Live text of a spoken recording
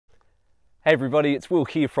Hey everybody, it's Will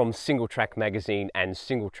here from Singletrack magazine and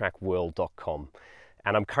singletrackworld.com,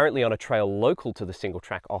 and I'm currently on a trail local to the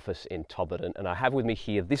Singletrack office in Tobberton, and I have with me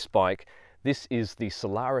here this bike. This is the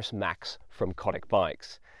SolarisMAX from Cotic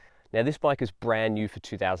bikes. Now this bike is brand new for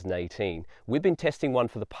 2018. We've been testing one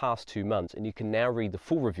for the past 2 months, and you can now read the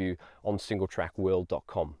full review on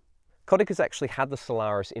singletrackworld.com. Cotic has actually had the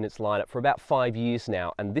Solaris in its lineup for about 5 years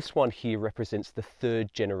now, and this one here represents the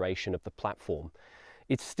 3rd generation of the platform.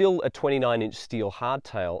 It's still a 29-inch steel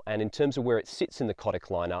hardtail, and in terms of where it sits in the Cotic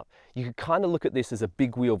lineup, you could kind of look at this as a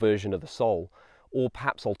big wheel version of the Sol, or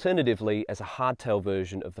perhaps alternatively as a hardtail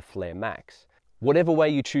version of the Flare Max. Whatever way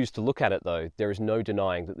you choose to look at it though, there is no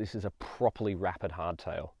denying that this is a properly rapid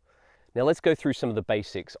hardtail. Now let's go through some of the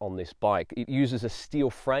basics on this bike. It uses a steel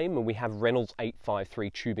frame, and we have Reynolds 853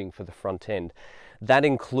 tubing for the front end. That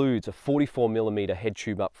includes a 44mm head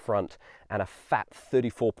tube up front and a fat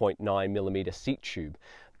 34.9mm seat tube.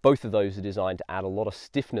 Both of those are designed to add a lot of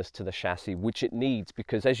stiffness to the chassis, which it needs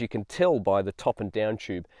because, as you can tell by the top and down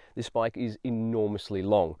tube, this bike is enormously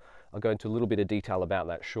long. I'll go into a little bit of detail about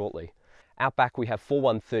that shortly. Out back we have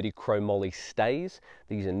 4130 chromoly stays.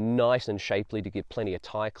 These are nice and shapely to give plenty of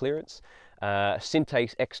tyre clearance.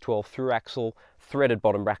 Syntace X12 through axle, threaded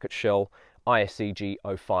bottom bracket shell, ISCG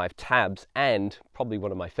 05 tabs, and probably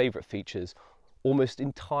one of my favourite features, almost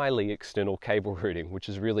entirely external cable routing, which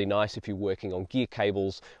is really nice if you're working on gear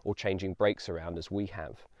cables or changing brakes around as we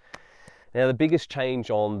have. Now the biggest change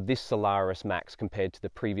on this SolarisMAX compared to the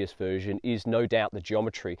previous version is no doubt the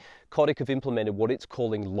geometry. Cotic have implemented what it's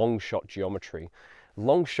calling long shot geometry.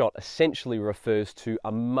 Long shot essentially refers to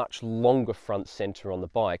a much longer front center on the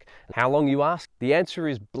bike. How long, you ask? The answer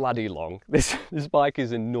is bloody long. This bike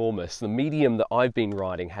is enormous. The medium that I've been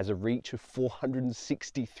riding has a reach of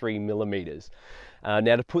 463mm.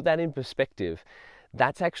 Now to put that in perspective,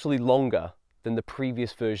 that's actually longer than the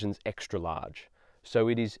previous version's extra large. So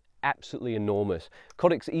it is absolutely enormous.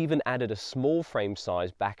 Cotic's even added a small frame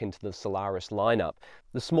size back into the Solaris lineup.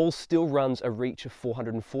 The small still runs a reach of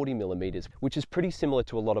 440mm, which is pretty similar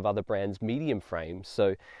to a lot of other brands' medium frames.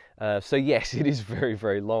 So yes, it is very,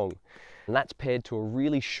 very long. And that's paired to a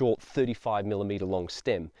really short 35mm long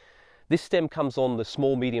stem. This stem comes on the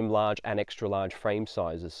small, medium, large and extra large frame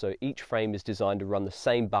sizes, so each frame is designed to run the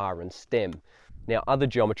same bar and stem. Now, other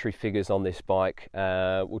geometry figures on this bike,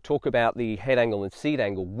 we'll talk about the head angle and seat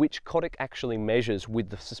angle, which Cotic actually measures with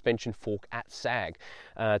the suspension fork at sag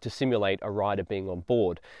to simulate a rider being on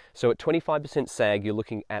board. So at 25% sag, you're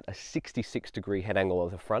looking at a 66-degree head angle of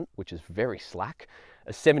the front, which is very slack,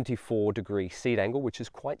 a 74-degree seat angle, which is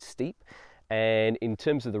quite steep, and in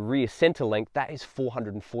terms of the rear center length, that is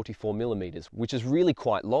 444mm, which is really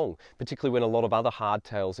quite long, particularly when a lot of other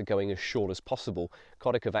hardtails are going as short as possible.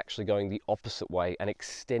 Cotic are actually going the opposite way and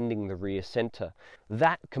extending the rear center.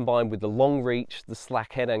 That, combined with the long reach, the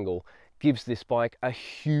slack head angle, gives this bike a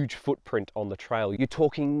huge footprint on the trail. You're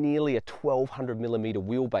talking nearly a 1200mm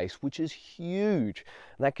wheelbase, which is huge.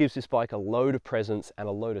 And that gives this bike a load of presence and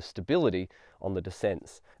a load of stability on the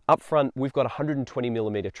descents. Up front, we've got a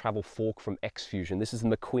 120mm travel fork from X-Fusion. This is the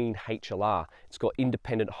McQueen HLR. It's got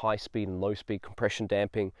independent high speed and low speed compression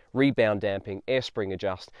damping, rebound damping, air spring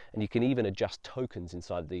adjust, and you can even adjust tokens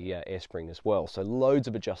inside the air spring as well. So loads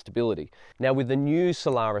of adjustability. Now with the new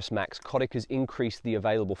SolarisMAX, Cotic has increased the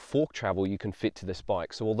available fork travel you can fit to this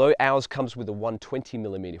bike. So although ours comes with a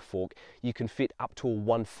 120mm fork, you can fit up to a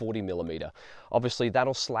 140mm. Obviously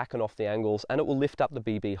that'll slacken off the angles and it will lift up the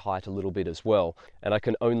BB height a little bit as well. And I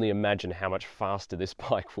can only imagine how much faster this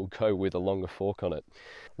bike will go with a longer fork on it.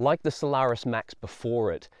 Like the SolarisMAX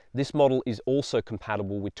before it, this model is also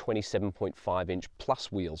compatible with 27.5-inch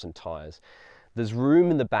plus wheels and tyres. There's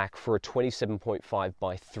room in the back for a 27.5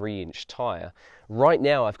 by 3-inch tyre. Right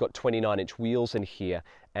now I've got 29-inch wheels in here,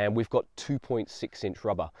 and we've got 2.6-inch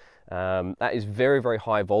rubber. That is very, very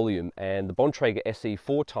high volume, and the Bontrager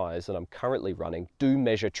SE4 tyres that I'm currently running do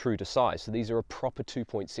measure true to size. So these are a proper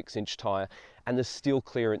 2.6-inch tyre, and there's steel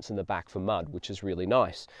clearance in the back for mud, which is really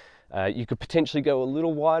nice. You could potentially go a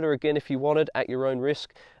little wider again if you wanted at your own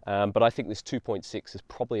risk, but I think this 2.6 is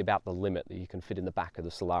probably about the limit that you can fit in the back of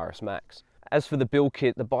the SolarisMAX. As for the build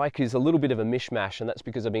kit, the bike is a little bit of a mishmash, and that's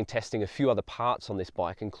because I've been testing a few other parts on this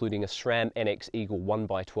bike, including a SRAM NX Eagle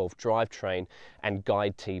 1x12 drivetrain and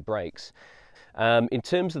Guide T brakes. In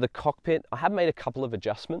terms of the cockpit, I have made a couple of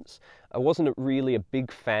adjustments. I wasn't really a big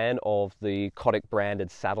fan of the Cotic branded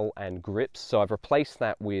saddle and grips, so I've replaced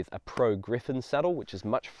that with a Pro Griffin saddle, which is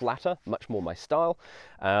much flatter, much more my style,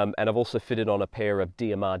 and I've also fitted on a pair of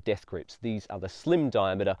DMR death grips. These are the slim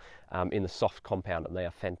diameter in the soft compound, and they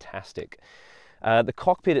are fantastic. The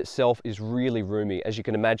cockpit itself is really roomy. As you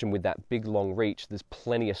can imagine, with that big long reach, there's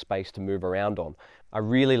plenty of space to move around on. I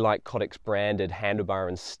really like Cotic's branded handlebar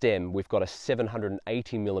and stem. We've got a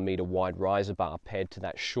 780mm wide riser bar paired to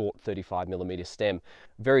that short 35mm stem.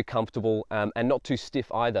 Very comfortable and not too stiff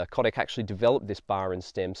either. Cotic actually developed this bar and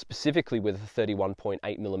stem specifically with a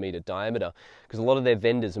 31.8mm diameter, because a lot of their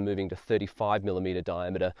vendors are moving to 35mm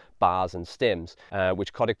diameter bars and stems,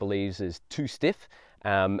 which Cotic believes is too stiff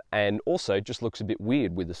and also just looks a bit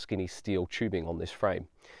weird with the skinny steel tubing on this frame.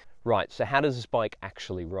 Right, so how does this bike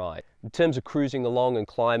actually ride? In terms of cruising along and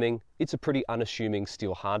climbing, it's a pretty unassuming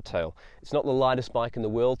steel hardtail. It's not the lightest bike in the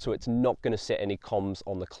world, so it's not going to set any comms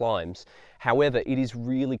on the climbs. However, it is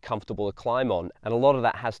really comfortable to climb on, and a lot of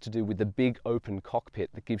that has to do with the big open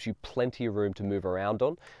cockpit that gives you plenty of room to move around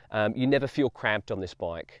on. You never feel cramped on this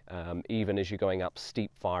bike, even as you're going up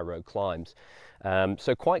steep fire road climbs.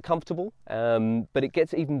 So quite comfortable, but it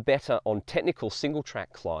gets even better on technical single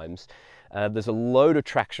track climbs. There's a load of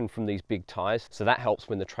traction from these big tyres, so that helps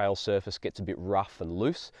when the trail surface gets a bit rough and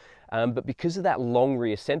loose. But because of that long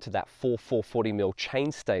rear centre, that 440mm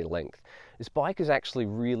chainstay length, this bike is actually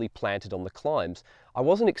really planted on the climbs. I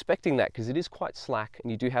wasn't expecting that because it is quite slack and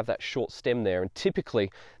you do have that short stem there, and typically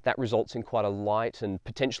that results in quite a light and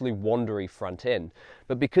potentially wandery front end.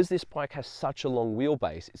 But because this bike has such a long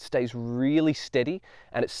wheelbase, it stays really steady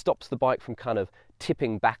and it stops the bike from kind of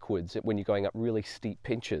tipping backwards when you're going up really steep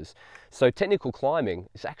pinches. So technical climbing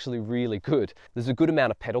is actually really good. There's a good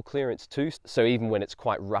amount of pedal clearance too, so even when it's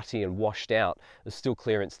quite rutty and washed out, there's still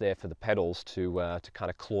clearance there for the pedals to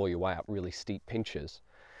kind of claw your way up really steep pinches.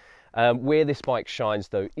 Where this bike shines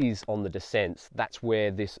though is on the descents. That's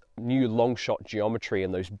where this new long shot geometry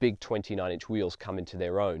and those big 29-inch wheels come into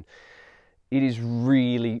their own. It is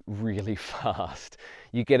really, really fast.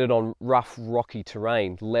 You get it on rough, rocky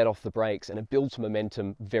terrain, let off the brakes, and it builds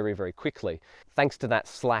momentum very, very quickly. Thanks to that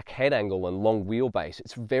slack head angle and long wheelbase,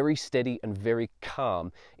 it's very steady and very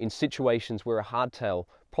calm in situations where a hardtail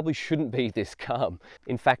probably shouldn't be this calm.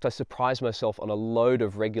 In fact, I surprised myself on a load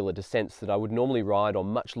of regular descents that I would normally ride on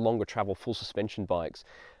much longer travel full suspension bikes,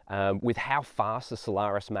 with how fast the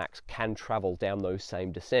SolarisMAX can travel down those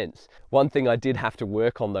same descents. One thing I did have to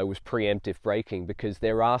work on though was preemptive braking, because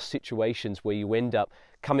there are situations where you end up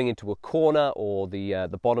coming into a corner or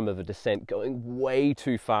the bottom of a descent going way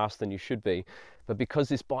too fast than you should be. But because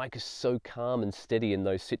this bike is so calm and steady in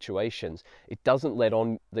those situations, it doesn't let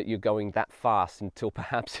on that you're going that fast until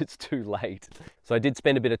perhaps it's too late. So I did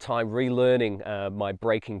spend a bit of time relearning my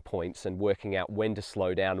braking points and working out when to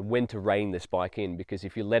slow down and when to rein this bike in, because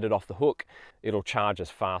if you let it off the hook, it'll charge as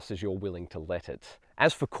fast as you're willing to let it.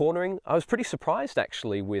 As for cornering, I was pretty surprised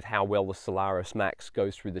actually with how well the SolarisMAX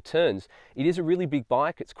goes through the turns. It is a really big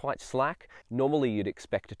bike, it's quite slack. Normally you'd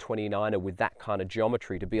expect a 29er with that kind of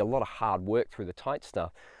geometry to be a lot of hard work through the tight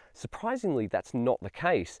stuff. Surprisingly, that's not the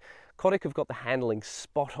case. Cotic have got the handling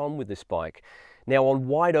spot on with this bike. Now on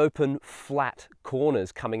wide open, flat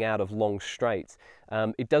corners coming out of long straights,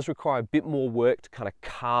 it does require a bit more work to kind of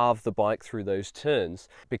carve the bike through those turns,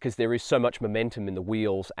 because there is so much momentum in the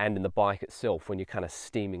wheels and in the bike itself when you're kind of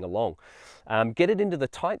steaming along. Get it into the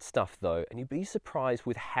tight stuff though, and you'd be surprised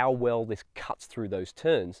with how well this cuts through those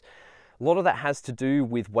turns. A lot of that has to do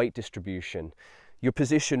with weight distribution. You're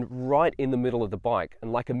positioned right in the middle of the bike,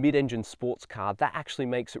 and like a mid-engine sports car, that actually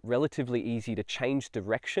makes it relatively easy to change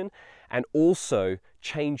direction and also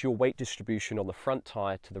change your weight distribution on the front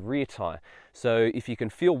tyre to the rear tyre. So if you can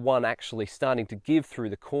feel one actually starting to give through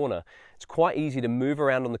the corner, it's quite easy to move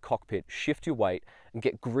around on the cockpit, shift your weight and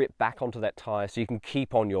get grip back onto that tyre so you can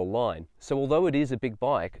keep on your line. So although it is a big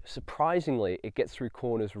bike, surprisingly it gets through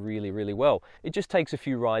corners really, really well. It just takes a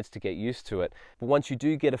few rides to get used to it. But once you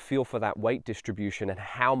do get a feel for that weight distribution and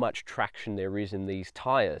how much traction there is in these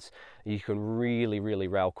tyres, you can really, really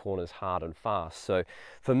rail corners hard and fast. So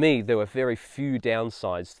for me, there were very few downsides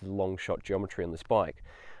to the long shot geometry on this bike.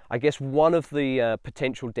 I guess one of the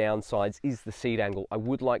potential downsides is the seat angle. I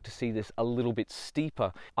would like to see this a little bit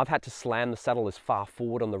steeper. I've had to slam the saddle as far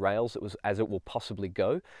forward on the rails as it will possibly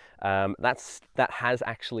go. That has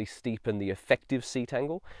actually steepened the effective seat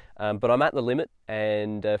angle, but I'm at the limit,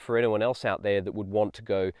 and for anyone else out there that would want to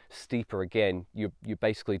go steeper again, you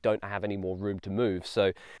basically don't have any more room to move.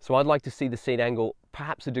 So I'd like to see the seat angle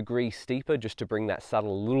perhaps a degree steeper, just to bring that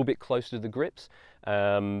saddle a little bit closer to the grips.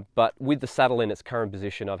 But with the saddle in its current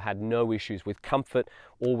position, I've had no issues with comfort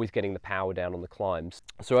or with getting the power down on the climbs.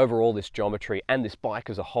 So overall, this geometry and this bike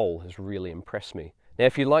as a whole has really impressed me. Now,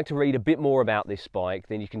 if you'd like to read a bit more about this bike,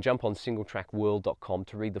 then you can jump on singletrackworld.com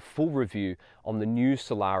to read the full review on the new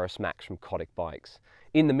SolarisMAX from Cotic bikes.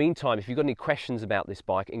 In the meantime, if you've got any questions about this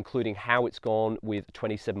bike, including how it's gone with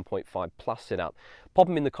 27.5 plus setup, pop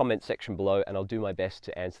them in the comment section below and I'll do my best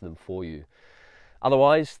to answer them for you.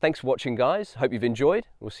 Otherwise, thanks for watching, guys. Hope you've enjoyed.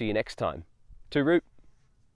 We'll see you next time. Tooroo.